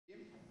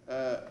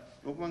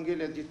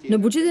Në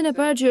buxhetin e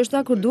parë që është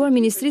akorduar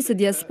Ministrisë së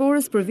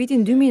Diasporës për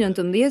vitin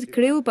 2019,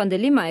 kreu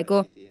Pandeli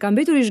Majko ka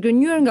mbetur i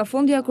zgënjyer nga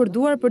Fondi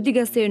akorduar për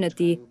dikasterin e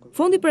tij.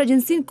 Fondi për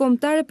Agjencinë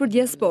Kombëtare për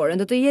Diasporën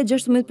do të jetë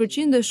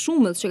 16% e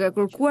shumës që ka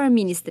kërkuar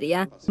ministria.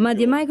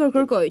 Madje Majko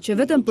kërkoi që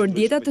vetëm për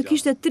dietat të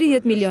kishte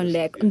 30 milion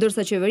lekë,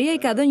 ndërsa qeveria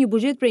i ka dhënë një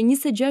buxhet prej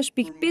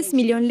 26.5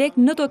 milion lekë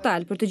në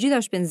total për të gjitha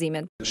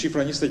shpenzimet.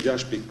 Shifra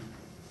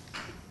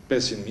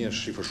 26.500.000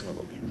 është shifër shumë e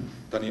vogël.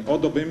 Tani o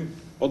do bëjmë,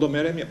 o do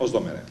merremi, o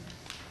s'do merrem.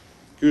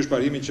 Ky është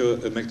parimi që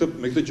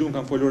me këtë gjuhë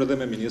kam folur edhe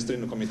me ministrin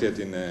në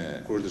komitetin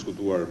kur është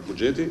diskutuar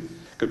buxheti.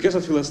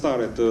 Kërkesat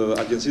fillestare të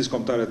Agjencisë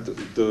Kombëtare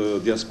të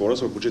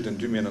Diasporës për buxhetin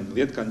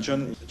 2019 kanë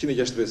qenë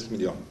 165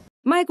 milion.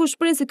 Majko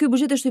shpreh se ky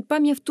buxhet është i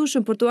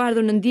pamjaftueshëm për të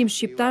ardhur në ndihmë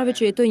shqiptarëve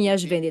që jetojnë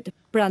jashtë vendit.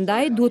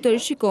 Prandaj duhet të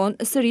rishikohen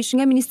sërish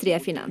nga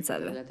Ministria e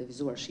Financave.